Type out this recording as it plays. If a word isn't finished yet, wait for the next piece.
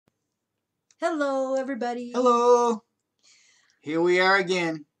Hello, everybody. Hello. Here we are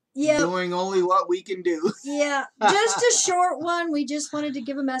again. Yeah. Doing only what we can do. Yeah, just a short one. We just wanted to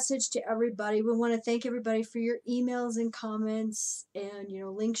give a message to everybody. We want to thank everybody for your emails and comments and,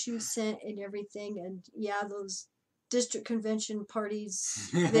 links you sent and everything. And yeah, those district convention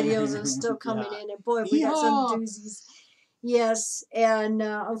parties videos are still coming in. And boy, we got some doozies. Yes, and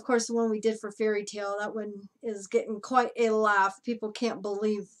of course the one we did for Fairy Tale, that one is getting quite a laugh. People can't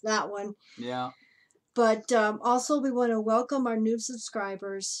believe that one. Yeah. But also we want to welcome our new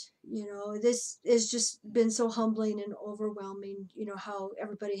subscribers. This has just been so humbling and overwhelming, how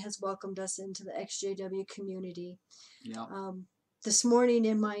everybody has welcomed us into the XJW community. Yeah. This morning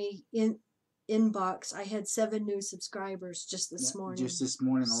in my inbox, I had 7 new subscribers just this morning. Just this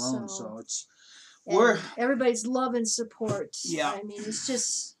morning alone, so it's... everybody's love and support. Yeah. I mean, it's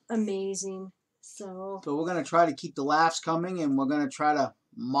just amazing. So we're going to try to keep the laughs coming, and we're going to try to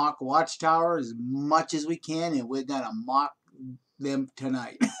mock Watchtower as much as we can, and we're going to mock them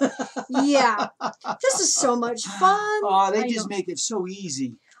tonight. Yeah. This is so much fun. Oh, they just make it so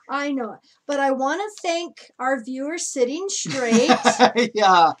easy. I know. But I want to thank our viewer Sitting Straight.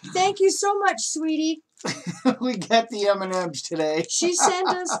 Yeah. Thank you so much, sweetie. We got the M&Ms today. She sent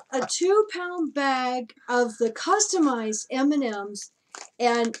us a 2-pound bag of the customized M&Ms,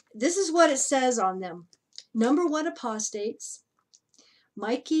 and this is what it says on them. Number 1 apostates,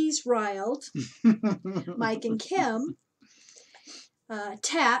 Mikey's riled, Mike and Kim,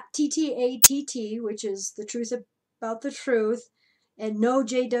 TAT, TTATT, which is the truth about the truth, and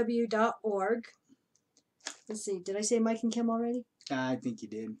nojw.org. Let's see, did I say Mike and Kim already? I think you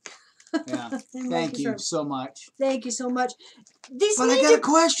did. Yeah. Thank you so much. Thank you so much. But I got a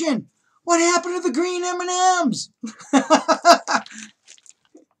question. What happened to the green M&Ms? I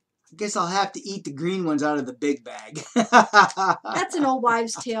guess I'll have to eat the green ones out of the big bag. That's an old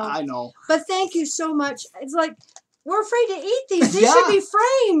wives' tale. I know. But thank you so much. It's like we're afraid to eat these. They should be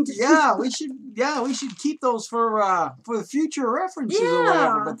framed. Yeah, we should. Yeah, we should keep those for the future references or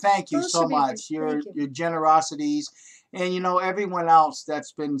whatever. But thank you so much. Your generosities. And, everyone else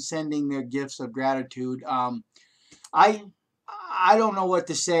that's been sending their gifts of gratitude. I don't know what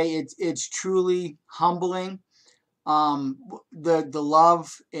to say. It's truly humbling. The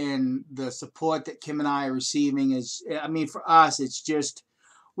love and the support that Kim and I are receiving is, for us, it's just,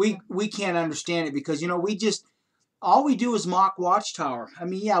 we can't understand it because, all we do is mock Watchtower.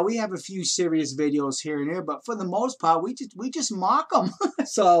 Yeah, we have a few serious videos here and there, but for the most part, we just mock them.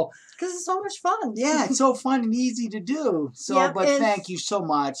 So because it's so much fun. Yeah, it's so fun and easy to do. So, yeah, but thank you so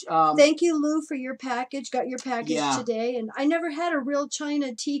much. Thank you, Lou, for your package. Got your package today, and I never had a real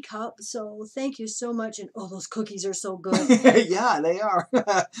China teacup, so thank you so much. And those cookies are so good. Yeah, they are.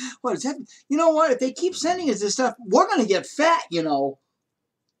 What is that? You know what? If they keep sending us this stuff, we're gonna get fat.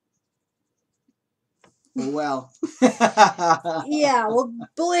 Well. Yeah, well,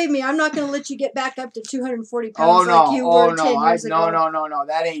 believe me, I'm not going to let you get back up to 240 pounds like you were 10 years ago. No.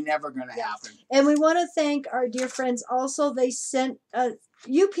 That ain't never going to happen. And we want to thank our dear friends. Also, they sent,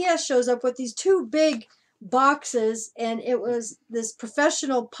 UPS shows up with these 2 big boxes, and it was this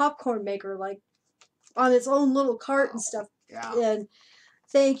professional popcorn maker, like, on its own little cart and stuff. Yeah. And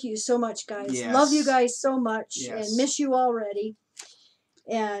thank you so much, guys. Yes. Love you guys so much, yes. And miss you already.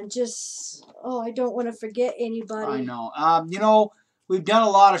 And just, I don't want to forget anybody. I know. We've done a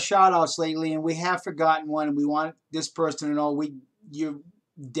lot of shout-outs lately, and we have forgotten one, and we want this person to know you're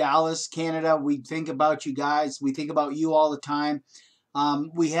Dallas, Canada. We think about you guys. We think about you all the time.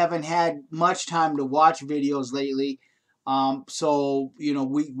 We haven't had much time to watch videos lately. So,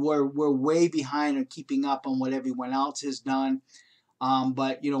 we're way behind on keeping up on what everyone else has done.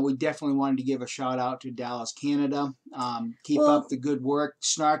 But, we definitely wanted to give a shout out to Dallas, Canada. Keep up the good work.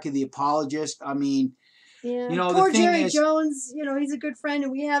 Snarky the Apologist. Yeah. Poor Jerry Jones, he's a good friend,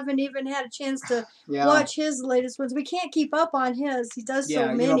 and we haven't even had a chance to watch his latest ones. We can't keep up on his. He does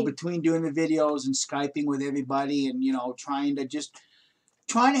so many. Between doing the videos and Skyping with everybody and,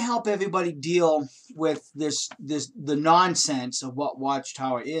 trying to help everybody deal with the nonsense of what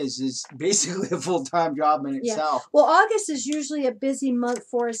Watchtower is basically a full-time job in itself. Well, August is usually a busy month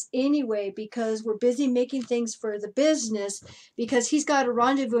for us anyway because we're busy making things for the business because he's got a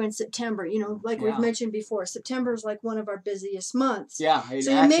rendezvous in September. Like we've mentioned before, September is like one of our busiest months. Yeah.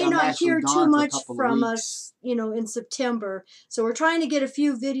 So you may not hear too much from us, in September. So we're trying to get a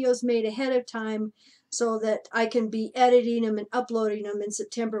few videos made ahead of time so that I can be editing them and uploading them in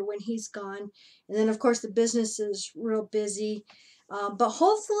September when he's gone. And then, of course, the business is real busy. But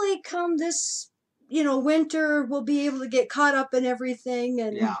hopefully come this winter, we'll be able to get caught up in everything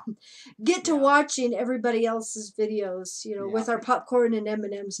and get to watching everybody else's videos, with our popcorn and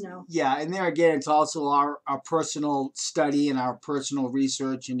M&Ms now. Yeah, and there again, it's also our personal study and our personal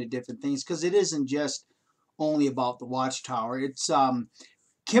research into different things, because it isn't just only about the Watchtower. It's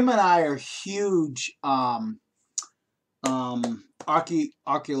Kim and I are huge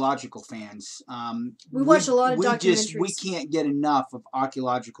archaeological fans. We watch a lot of documentaries. We can't get enough of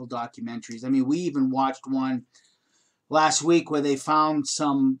archaeological documentaries. I mean, we even watched one last week where they found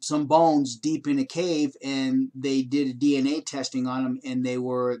some bones deep in a cave, and they did a DNA testing on them, and they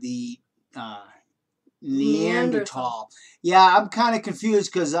were the Neanderthal. Yeah, I'm kind of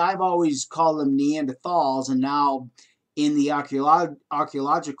confused because I've always called them Neanderthals, and now in the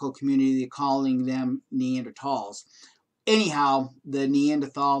archaeological community, they're calling them Neanderthals. Anyhow, the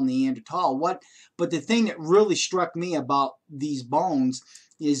Neanderthal. But the thing that really struck me about these bones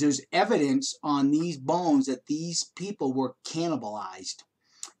is there's evidence on these bones that these people were cannibalized.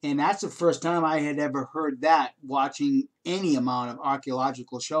 And that's the first time I had ever heard that, watching any amount of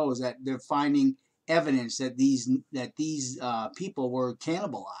archaeological shows, that they're finding evidence that these people were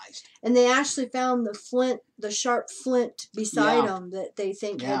cannibalized. And they actually found the sharp flint beside them that they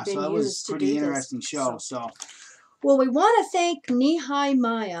think had been used to do this. Yeah, so that was a pretty interesting show. Well, we want to thank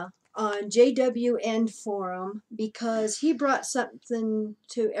Nehemiah on JWN Forum because he brought something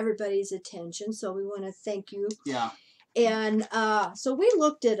to everybody's attention. So we want to thank you. Yeah. And so we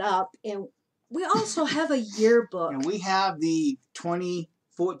looked it up, and we also have a yearbook. And we have the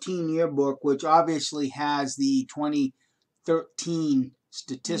 2014 yearbook, which obviously has the 2013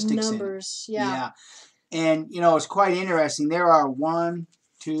 statistics numbers. In it. Yeah. And, it's quite interesting. There are 1,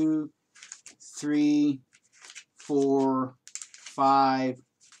 2, 3, 4, 5,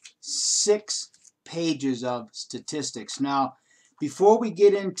 6 pages of statistics. Now, before we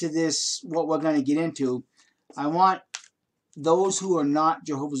get into this, what we're going to get into, I want those who are not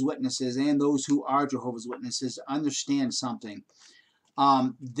Jehovah's Witnesses and those who are Jehovah's Witnesses to understand something.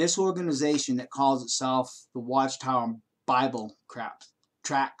 This organization that calls itself the Watchtower Bible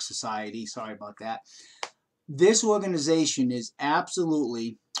Tract Society, sorry about that, this organization is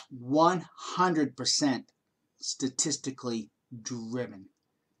absolutely 100% statistically driven.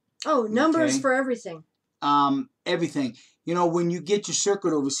 Oh, numbers for everything. Everything. When you get your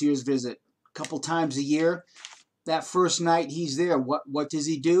circuit overseer's visit a couple times a year, that first night he's there, what does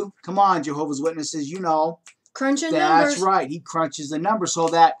he do? Come on, Jehovah's Witnesses, crunching numbers. That's right. He crunches the numbers so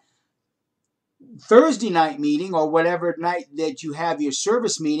that Thursday night meeting, or whatever night that you have your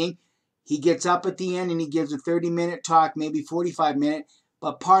service meeting, he gets up at the end and he gives a 30-minute talk, maybe 45-minute,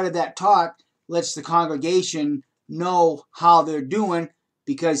 but part of that talk lets the congregation know how they're doing,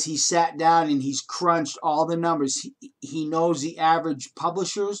 because he sat down and he's crunched all the numbers. He knows the average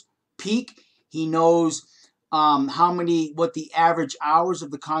publisher's peak. He knows what the average hours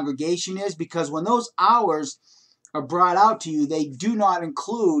of the congregation is, because when those hours are brought out to you, they do not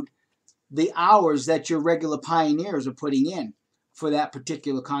include the hours that your regular pioneers are putting in for that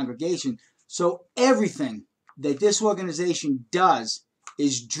particular congregation. So everything that this organization does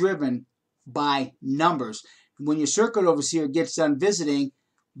is driven by numbers. When your circuit overseer gets done visiting,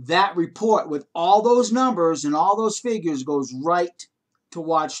 that report with all those numbers and all those figures goes right to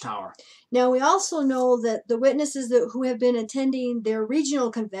Watchtower. Now, we also know that the witnesses who have been attending their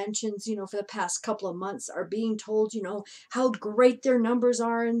regional conventions, for the past couple of months are being told, how great their numbers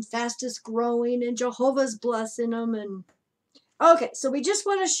are and fastest growing, and Jehovah's blessing them. And okay, so we just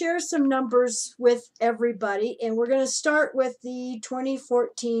want to share some numbers with everybody, and we're going to start with the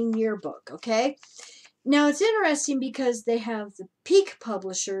 2014 yearbook, okay? Now, it's interesting because they have the peak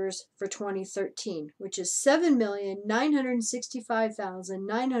publishers for 2013, which is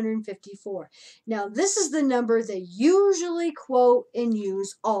 7,965,954. Now, this is the number they usually quote and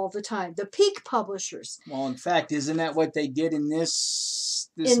use all the time, the peak publishers. Well, in fact, isn't that what they did in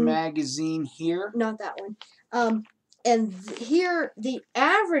this magazine here? Not that one. And here, the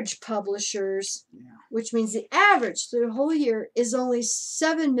average publishers, which means the average through the whole year, is only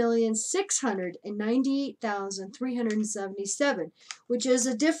 7,698,377, which is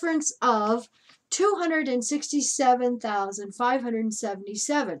a difference of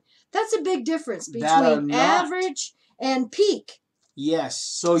 267,577. That's a big difference between average and peak. Yes.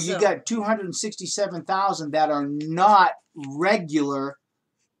 So you got 267,000 that are not regular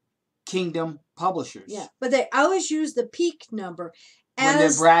Kingdom publishers. Yeah, but they always use the peak number when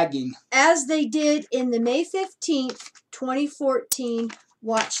they're bragging, as they did in the May 15th, 2014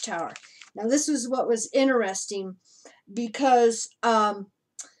 Watchtower. Now, this was what was interesting, because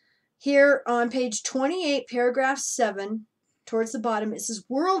here on page 28, paragraph 7, towards the bottom, it says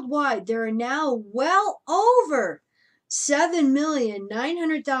worldwide there are now well over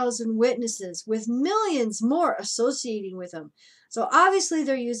 7,900,000 witnesses, with millions more associating with them. So obviously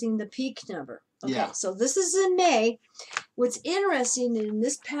they're using the peak number. Okay, yeah. So this is in May. What's interesting in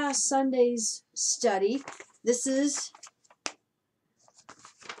this past Sunday's study, this is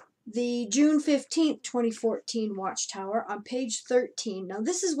the June 15th, 2014 Watchtower on page 13. Now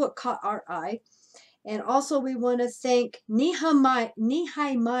this is what caught our eye. And also we want to thank Nehemiah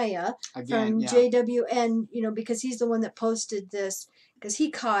from JWN, because he's the one that posted this, because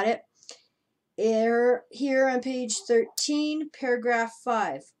he caught it. Here on page 13, paragraph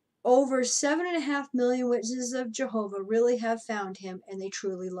 5. Over 7.5 million witnesses of Jehovah really have found him, and they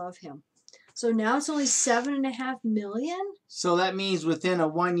truly love him. So now it's only 7.5 million? So that means within a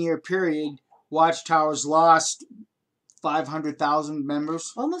 1-year period, Watchtower's lost 500,000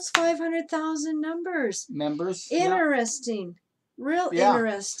 members. Almost 500,000 members. Interesting. Yeah. Real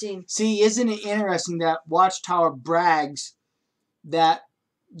interesting. See, isn't it interesting that Watchtower brags that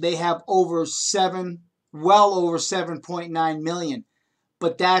they have well over 7.9 million.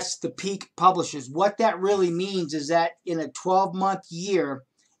 But that's the peak publishers. What that really means is that in a 12-month year,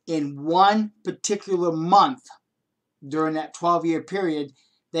 in one particular month during that 12-year period,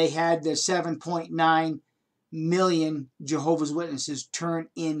 they had the 7.9 million Jehovah's Witnesses turn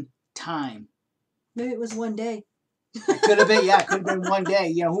in time. Maybe it was one day. It could have been, it could have been one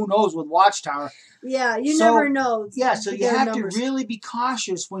day. Who knows with Watchtower. Yeah, you never know. Yeah, so you have to really be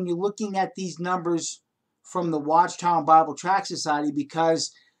cautious when you're looking at these numbers from the Watchtower Bible Tract Society,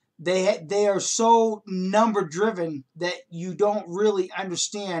 because they are so number driven that you don't really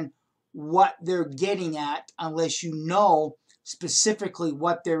understand what they're getting at unless you know specifically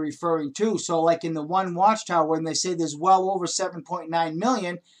what they're referring to. So like in the one Watchtower, when they say there's well over 7.9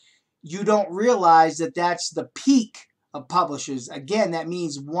 million, you don't realize that that's the peak of publishers. Again, that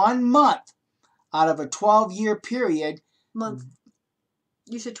means 1 month out of a 12-year period. Month.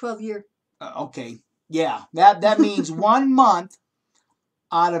 You said 12-year. Okay. Yeah. That means 1 month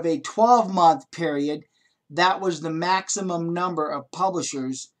out of a 12-month period. That was the maximum number of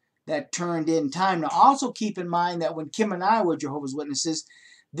publishers that turned in time. Now, also keep in mind that when Kim and I were Jehovah's Witnesses,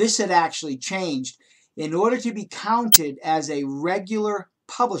 this had actually changed. In order to be counted as a regular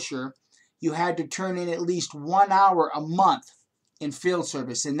publisher, you had to turn in at least 1 hour a month in field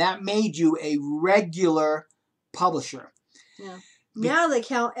service, and that made you a regular publisher. Yeah. Now they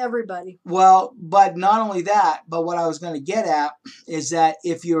count everybody. Well, but not only that, but what I was going to get at is that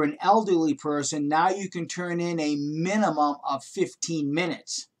if you're an elderly person, now you can turn in a minimum of 15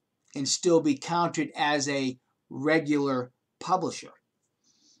 minutes and still be counted as a regular publisher.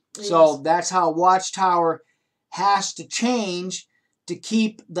 Yes. So that's how Watchtower has to change to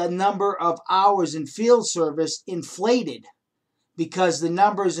keep the number of hours in field service inflated, because the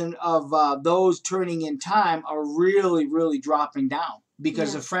numbers of those turning in time are really, really dropping down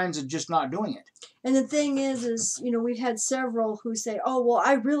because the friends are just not doing it. And the thing is, we've had several who say, oh, well,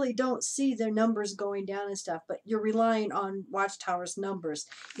 I really don't see their numbers going down and stuff, but you're relying on Watchtower's numbers,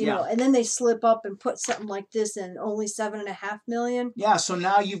 you know, and then they slip up and put something like this in, only 7.5 million. Yeah, so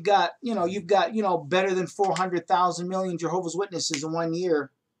now you've got better than 400,000 million Jehovah's Witnesses in 1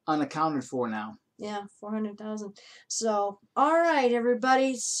 year unaccounted for now. Yeah, 400,000. So, all right,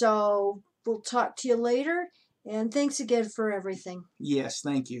 everybody. So we'll talk to you later. And thanks again for everything. Yes,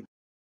 thank you.